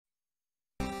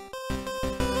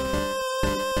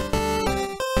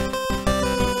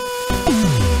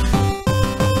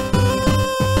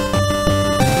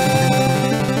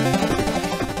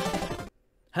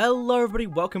Hello everybody,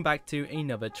 welcome back to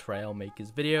another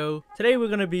Trailmakers video. Today we're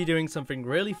going to be doing something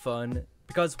really fun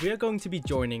because we are going to be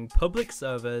joining public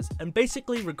servers and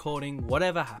basically recording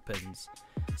whatever happens.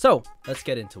 So let's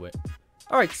get into it.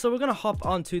 Alright, so we're going to hop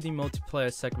onto the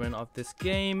multiplayer segment of this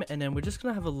game and then we're just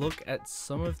going to have a look at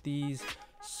some of these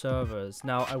servers.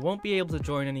 Now I won't be able to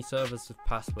join any servers with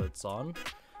passwords on,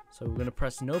 so we're going to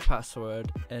press no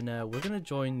password and we're going to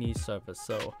join these servers.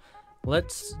 So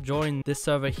let's join this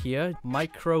server here,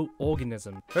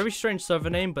 Microorganism. Very strange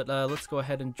server name, but let's go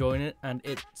ahead and join it, and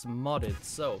it's modded,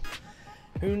 so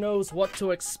who knows what to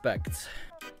expect.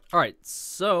 Alright,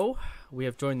 so we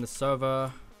have joined the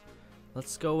server.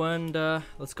 Let's go and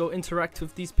let's go interact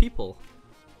with these people.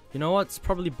 You know what, it's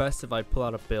probably best if I pull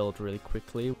out a build really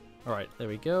quickly. Alright, there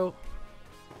we go.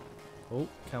 Oh,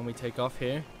 can we take off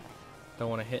here? Don't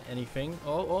want to hit anything.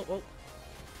 Oh.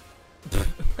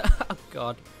 Oh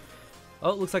god. Oh,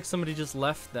 it looks like somebody just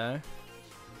left there.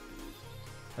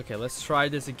 Okay, let's try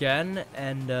this again,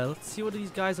 and let's see what these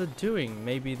guys are doing.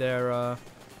 Maybe they're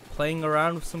playing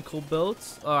around with some cool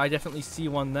builds. Oh, I definitely see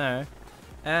one there.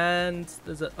 And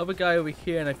there's another guy over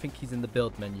here, and I think he's in the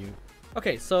build menu.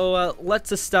 Okay, so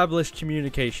let's establish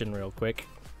communication real quick.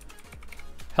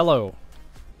 Hello.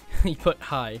 He put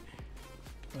hi.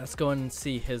 Let's go and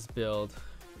see his build.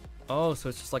 Oh, so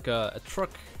it's just like a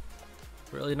truck.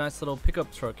 Really nice little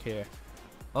pickup truck here.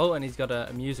 Oh, and he's got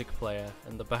a music player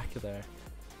in the back of there.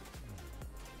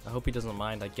 I hope he doesn't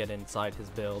mind I get inside his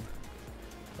build.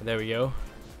 Oh, there we go.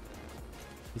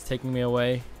 He's taking me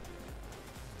away.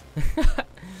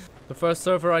 The first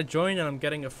server I joined, and I'm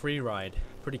getting a free ride.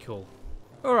 Pretty cool.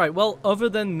 Alright, well, other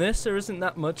than this, there isn't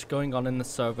that much going on in the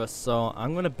server, so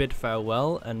I'm going to bid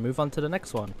farewell and move on to the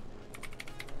next one.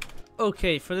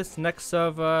 Okay, for this next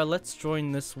server, let's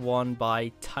join this one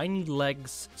by Tiny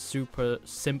Legs Super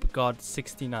Simp God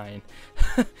 69.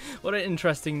 What an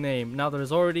interesting name. Now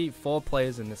there's already 4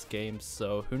 players in this game,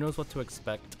 so who knows what to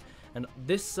expect. And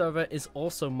this server is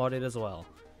also modded as well.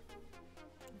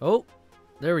 Oh,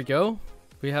 there we go.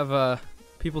 We have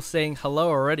people saying hello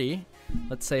already.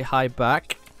 Let's say hi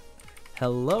back.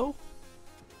 Hello.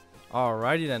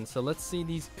 Alrighty then, so let's see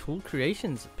these cool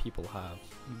creations that people have.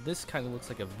 This kind of looks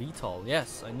like a VTOL.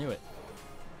 Yes, I knew it.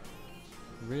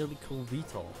 Really cool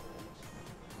VTOL.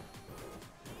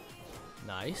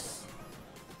 Nice.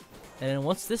 And then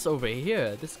what's this over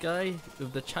here? This guy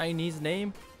with the Chinese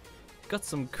name got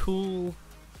some cool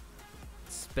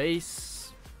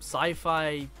space,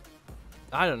 sci-fi.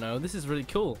 I don't know. This is really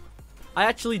cool. I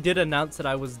actually did announce that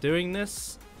I was doing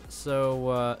this,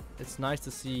 so it's nice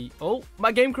to see. Oh,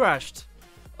 my game crashed.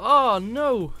 Oh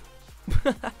no.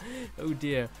 Oh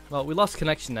dear. Well, we lost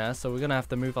connection there, so we're gonna have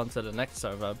to move on to the next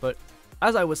server. But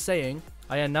as I was saying,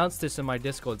 I announced this in my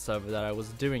Discord server that I was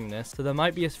doing this, so there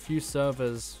might be a few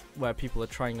servers where people are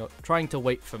trying to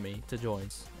wait for me to join.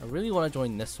 I really want to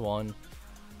join this one.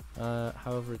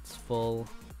 However, it's full.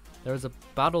 There is a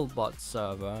BattleBot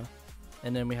server,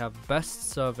 and then we have best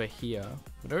server here.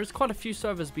 But there is quite a few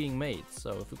servers being made.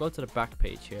 So if we go to the back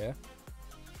page here,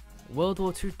 World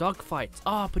War II dogfights.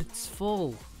 Ah, but it's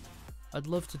full. I'd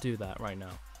love to do that right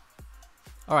now.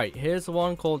 Alright, here's the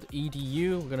one called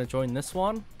EDU. We're going to join this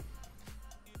one.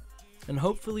 And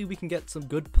hopefully we can get some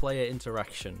good player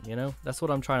interaction, you know? That's what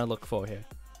I'm trying to look for here.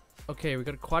 Okay, we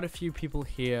got quite a few people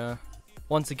here.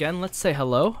 Once again, let's say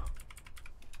hello.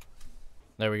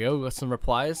 There we go, we got some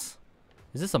replies.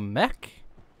 Is this a mech?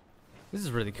 This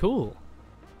is really cool.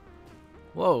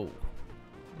 Whoa.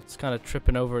 It's kind of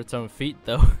tripping over its own feet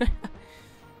though.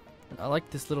 I like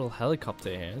this little helicopter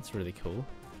here. It's really cool.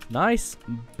 Nice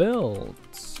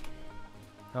builds.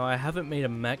 Now I haven't made a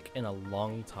mech in a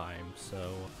long time,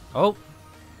 so oh,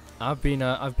 I've been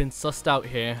sussed out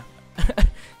here.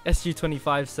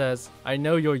 SG25 says, "I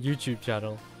know your YouTube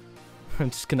channel." I'm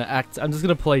just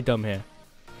gonna play dumb here.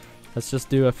 Let's just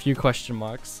do a few question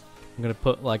marks. I'm gonna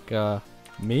put like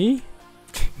me.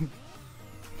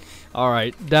 All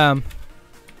right, damn.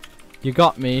 You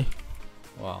got me.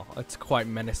 Wow, it's quite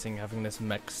menacing having this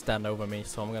mech stand over me,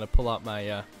 so I'm gonna pull out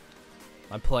my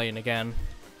my plane again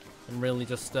and really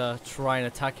just try and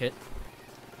attack it.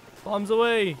 Bombs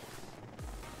away!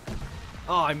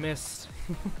 Oh, I missed.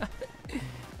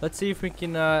 Let's see if we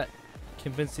can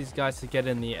convince these guys to get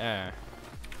in the air.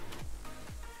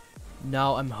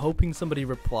 Now I'm hoping somebody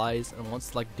replies and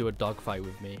wants to like do a dogfight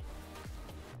with me.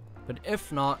 But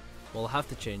if not, we'll have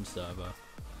to change server.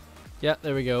 Yeah,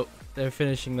 there we go. They're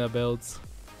finishing their builds.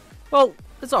 Well,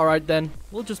 it's alright then.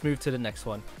 We'll just move to the next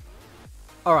one.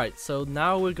 Alright, so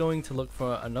now we're going to look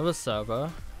for another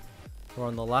server. We're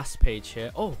on the last page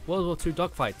here. Oh, World War II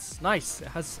dogfights. Nice.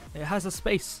 It has a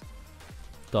space.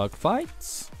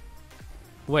 Dogfights.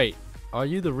 Wait, are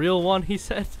you the real one, he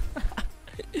said?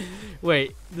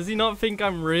 Wait, does he not think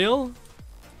I'm real?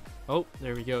 Oh,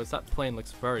 there we go. That plane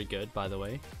looks very good, by the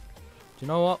way. Do you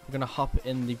know what? We're gonna hop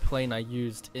in the plane I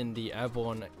used in the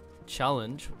airborne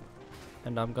challenge.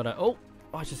 And I'm gonna... Oh,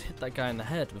 I just hit that guy in the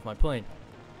head with my plane.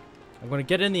 I'm gonna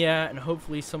get in the air and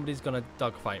hopefully somebody's gonna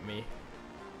dogfight me.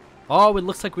 Oh, it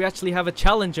looks like we actually have a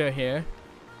challenger here.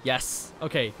 Yes.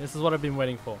 Okay, this is what I've been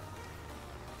waiting for.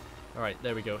 Alright,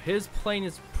 there we go. His plane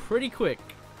is pretty quick.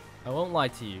 I won't lie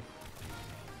to you.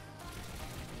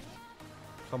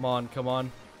 Come on, come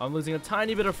on. I'm losing a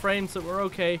tiny bit of frame, so we're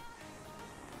okay.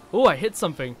 Oh, I hit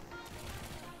something. Do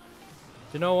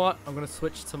you know what? I'm going to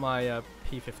switch to my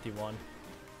P-51.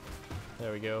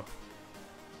 There we go.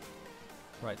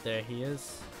 Right there he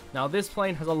is. Now, this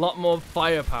plane has a lot more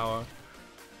firepower.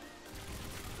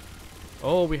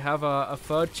 Oh, we have a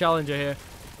third challenger here.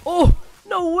 Oh,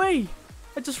 no way!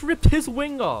 I just ripped his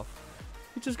wing off.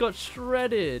 He just got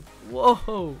shredded.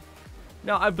 Whoa.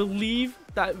 Now, I believe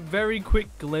that very quick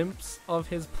glimpse of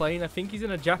his plane, I think he's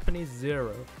in a Japanese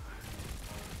Zero.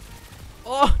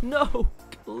 Oh, no.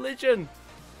 Collision.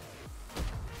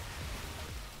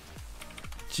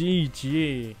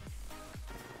 GG.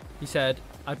 He said,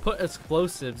 I put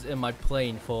explosives in my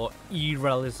plane for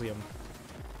e-realism.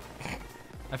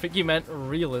 I think he meant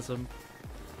realism.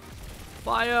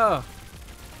 Fire!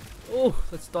 Oh,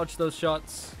 let's dodge those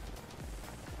shots.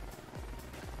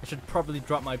 I should probably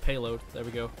drop my payload. There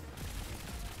we go.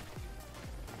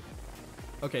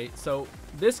 Okay, so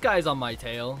this guy's on my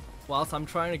tail, whilst I'm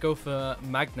trying to go for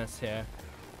Magnus here.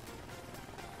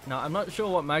 Now, I'm not sure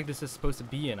what Magnus is supposed to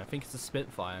be in. I think it's a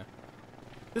Spitfire.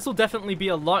 This will definitely be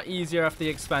a lot easier after the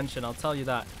expansion, I'll tell you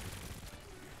that.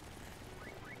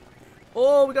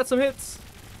 Oh, we got some hits.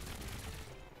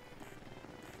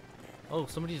 Oh,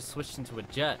 somebody just switched into a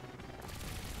jet.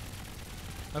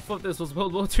 I thought this was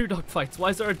World War II dogfights. Why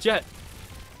is there a jet?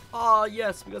 Oh,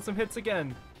 yes, we got some hits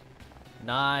again.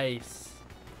 Nice.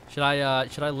 Should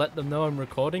I let them know I'm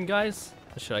recording, guys?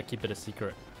 Or should I keep it a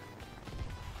secret?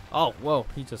 Oh, whoa,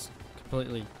 he just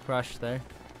completely crashed there.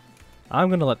 I'm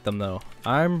gonna let them know.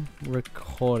 I'm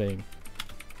recording,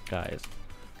 guys.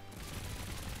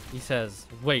 He says,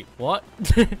 wait, what?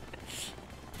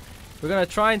 We're gonna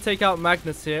try and take out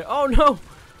Magnus here. Oh, no!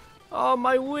 Oh,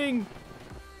 my wing!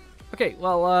 Okay,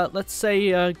 well, let's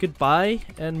say goodbye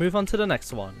and move on to the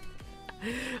next one.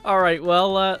 Alright,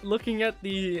 well, looking at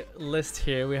the list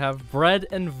here, we have bread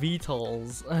and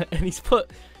VTOLs. And he's put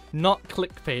not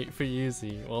clickbait for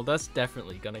Yzuei. Well, that's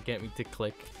definitely gonna get me to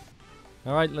click.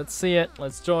 Alright, let's see it.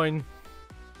 Let's join.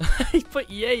 He put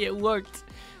yay, it worked.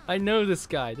 I know this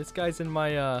guy. This guy's in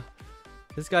my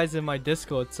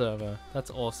Discord server.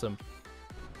 That's awesome.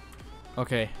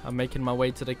 Okay, I'm making my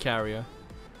way to the carrier.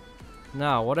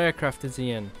 Now, what aircraft is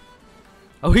he in?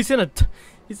 Oh, he's in a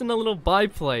little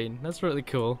biplane. That's really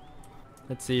cool.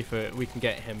 Let's see if we can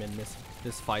get him in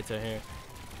this fighter here.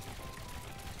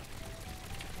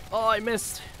 Oh, I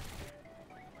missed.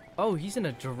 Oh, he's in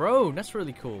a drone. That's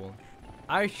really cool.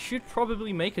 I should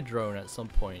probably make a drone at some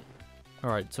point.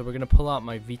 Alright, so we're gonna pull out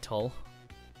my VTOL,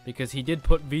 because he did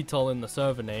put VTOL in the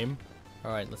server name.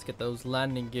 Alright, let's get those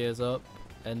landing gears up.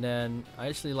 And then I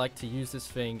actually like to use this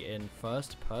thing in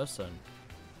first person.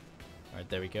 Alright,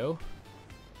 there we go.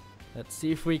 Let's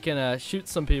see if we can shoot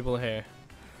some people here.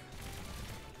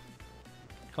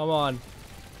 Come on.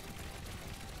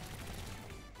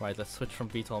 Right, let's switch from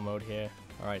VTOL mode here.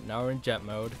 Alright, now we're in jet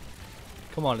mode.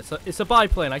 Come on, it's a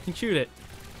biplane. I can shoot it.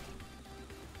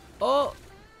 Oh!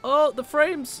 Oh, the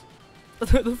frames!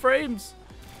 The frames!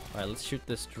 Alright, let's shoot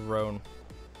this drone.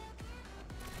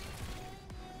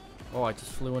 Oh, I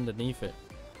just flew underneath it.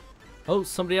 Oh,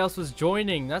 somebody else was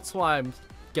joining. That's why I'm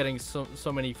getting so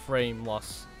many frame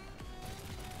loss.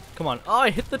 Come on. Oh, I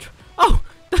hit the... Oh!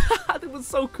 That was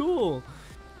so cool!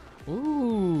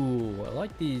 Ooh, I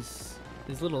like these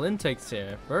little intakes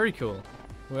here. Very cool.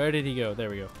 Where did he go? There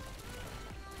we go.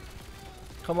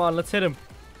 Come on, let's hit him.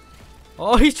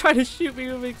 Oh, he's trying to shoot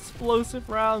me with explosive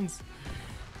rounds.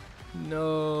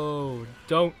 No,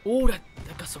 don't. Oh, that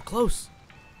got so close.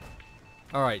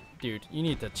 Alright, dude, you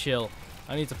need to chill.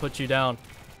 I need to put you down.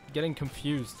 I'm getting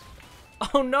confused.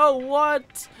 Oh no,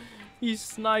 what? He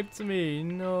sniped me.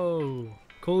 No.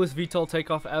 Coolest VTOL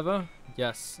takeoff ever?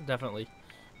 Yes, definitely.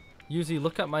 Yzuei,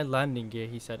 look at my landing gear,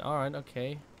 he said. Alright,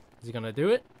 okay. Is he gonna do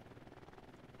it?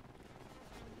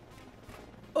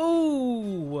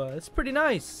 Oh, it's pretty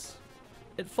nice.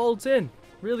 It folds in.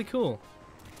 Really cool.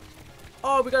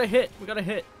 Oh, we got a hit. We got a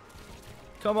hit.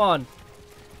 Come on.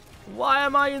 Why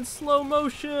am I in slow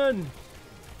motion?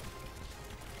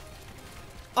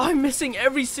 I'm missing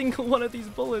every single one of these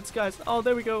bullets, guys. Oh,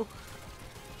 there we go.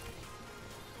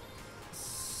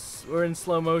 Yes, we're in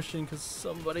slow motion because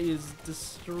somebody is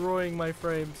destroying my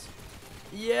frames.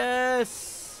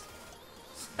 Yes!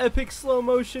 Epic slow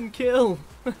motion kill!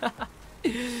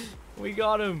 We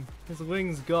got him. His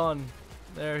wing's gone.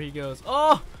 There he goes.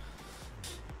 Oh!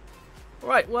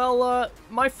 Right, well,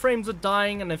 my frames are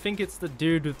dying and I think it's the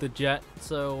dude with the jet.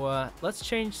 So, let's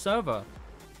change server.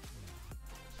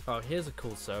 Oh, here's a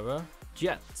cool server.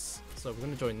 Jets. So we're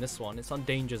gonna join this one. It's on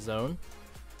Danger Zone.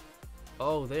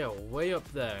 Oh, they are way up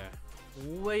there.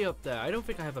 Way up there. I don't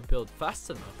think I have a build fast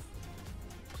enough.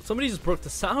 Somebody just broke the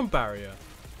sound barrier.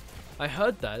 I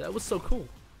heard that. That was so cool.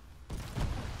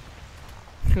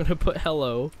 I'm gonna put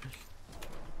hello.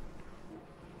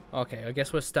 Okay, I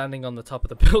guess we're standing on the top of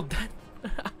the build then.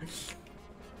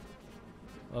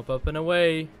 Up and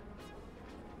away.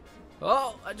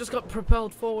 Oh, I just got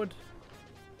propelled forward.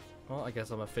 Well, I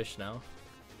guess I'm a fish now.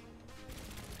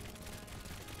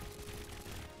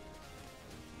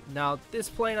 Now, this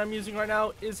plane I'm using right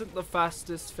now isn't the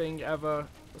fastest thing ever.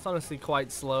 It's honestly quite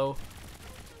slow.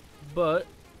 But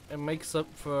it makes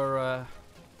up for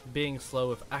being slow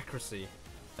with accuracy.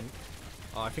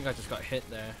 Oh, I think I just got hit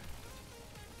there.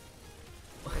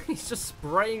 He's just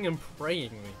spraying and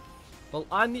praying me. Well,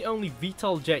 I'm the only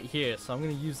VTOL jet here, so I'm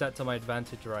going to use that to my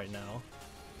advantage right now.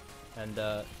 And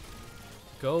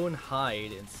go and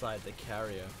hide inside the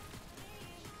carrier.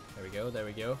 There we go, there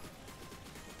we go.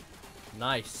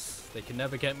 Nice. They can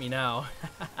never get me now.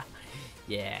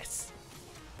 Yes.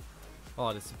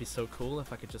 Oh, this would be so cool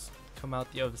if I could just come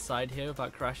out the other side here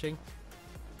without crashing.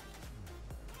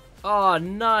 Oh,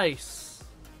 nice.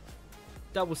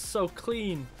 That was so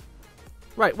clean.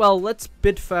 Right, well, let's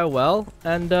bid farewell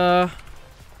and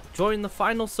join the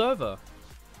final server.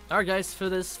 Alright guys, for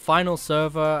this final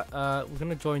server, we're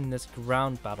gonna join this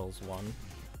ground battles one.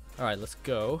 Alright, let's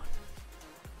go.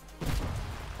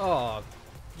 Oh,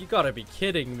 you gotta be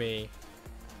kidding me.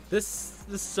 This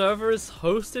server is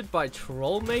hosted by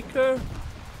Trailmaker?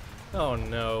 Oh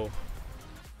no.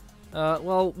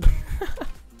 Well,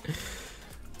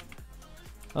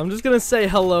 I'm just gonna say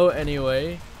hello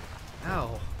anyway.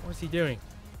 Ow, what's he doing?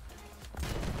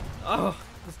 Oh,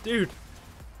 this dude.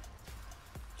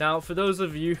 Now, for those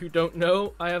of you who don't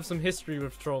know, I have some history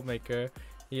with Trailmaker.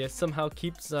 He somehow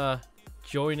keeps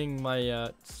joining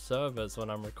my servers when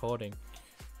I'm recording.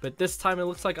 But this time it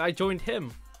looks like I joined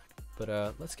him.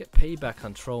 But let's get payback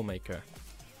on Trailmaker.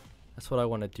 That's what I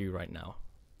want to do right now.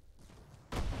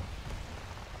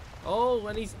 Oh,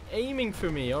 and he's aiming for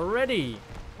me already.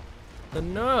 The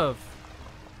nerve.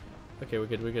 Okay, we're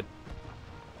good, we're good.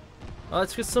 Oh,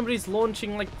 it's because somebody's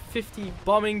launching like 50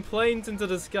 bombing planes into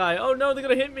the sky. Oh no, they're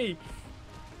gonna hit me.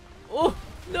 Oh,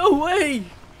 no way.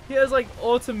 He has like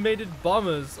automated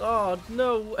bombers. Oh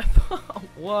no.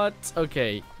 What?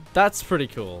 Okay, that's pretty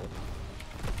cool.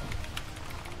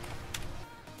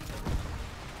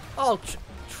 Oh,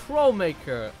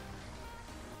 Trailmaker.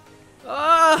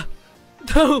 Ah!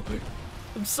 No!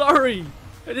 I'm sorry.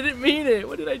 I didn't mean it.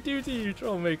 What did I do to you,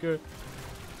 Trailmaker?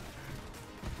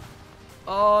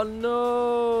 Oh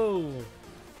no!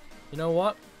 You know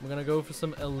what? We're gonna go for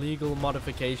some illegal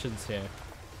modifications here.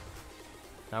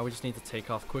 Now we just need to take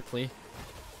off quickly.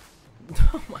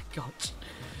 Oh my god.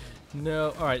 No.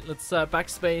 Alright, let's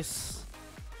backspace.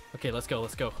 Okay, let's go,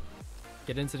 let's go.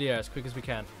 Get into the air as quick as we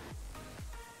can.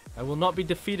 I will not be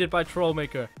defeated by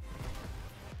Trailmaker.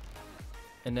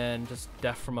 And then just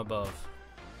death from above.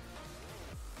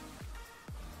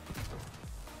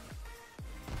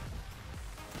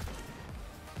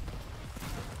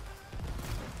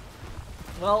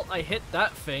 Well, I hit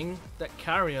that thing, that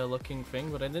carrier looking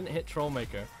thing, but I didn't hit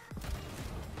Trailmaker.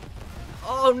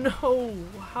 Oh no!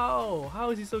 How?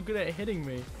 How is he so good at hitting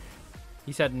me?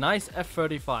 He said, nice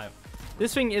F-35.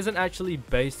 This thing isn't actually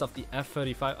based off the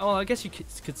F-35. Oh, I guess you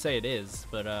could say it is,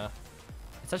 but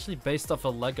it's actually based off a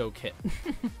Lego kit.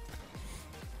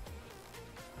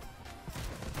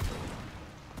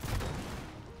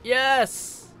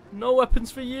 Yes! No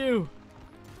weapons for you!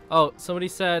 Oh, somebody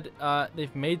said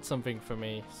they've made something for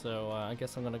me, so I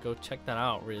guess I'm gonna go check that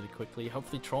out really quickly.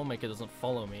 Hopefully Trailmaker doesn't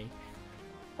follow me.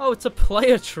 Oh, it's a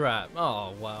player trap!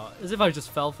 Oh, wow. As if I just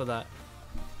fell for that.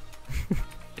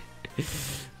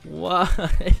 Why?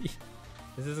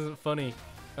 This isn't funny.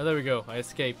 Oh, there we go. I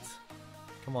escaped.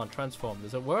 Come on, transform.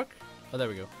 Does it work? Oh, there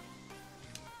we go.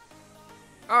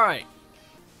 Alright.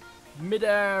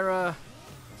 Mid-air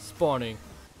spawning.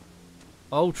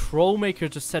 Oh, Trailmaker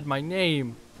just said my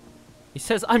name. He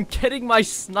says I'm getting my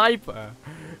sniper.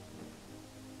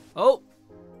 Oh.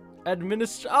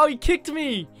 Oh, he kicked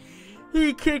me.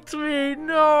 He kicked me.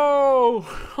 No.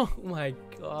 Oh my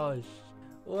gosh.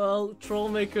 Well,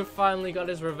 Trailmaker finally got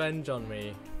his revenge on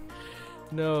me.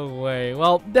 No way.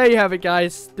 Well, there you have it,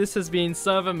 guys. This has been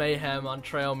Server Mayhem on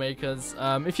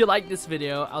Trailmakers. If you like this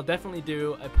video, I'll definitely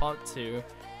do a part 2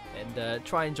 and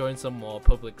try and join some more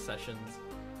public sessions.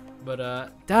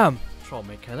 But damn,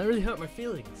 Trailmaker, that really hurt my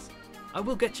feelings. I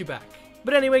will get you back.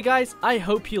 But anyway, guys, I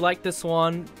hope you liked this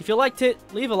one. If you liked it,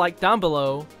 leave a like down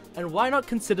below, and why not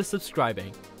consider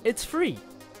subscribing? It's free.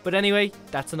 But anyway,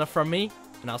 that's enough from me,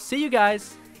 and I'll see you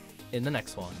guys in the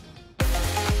next one.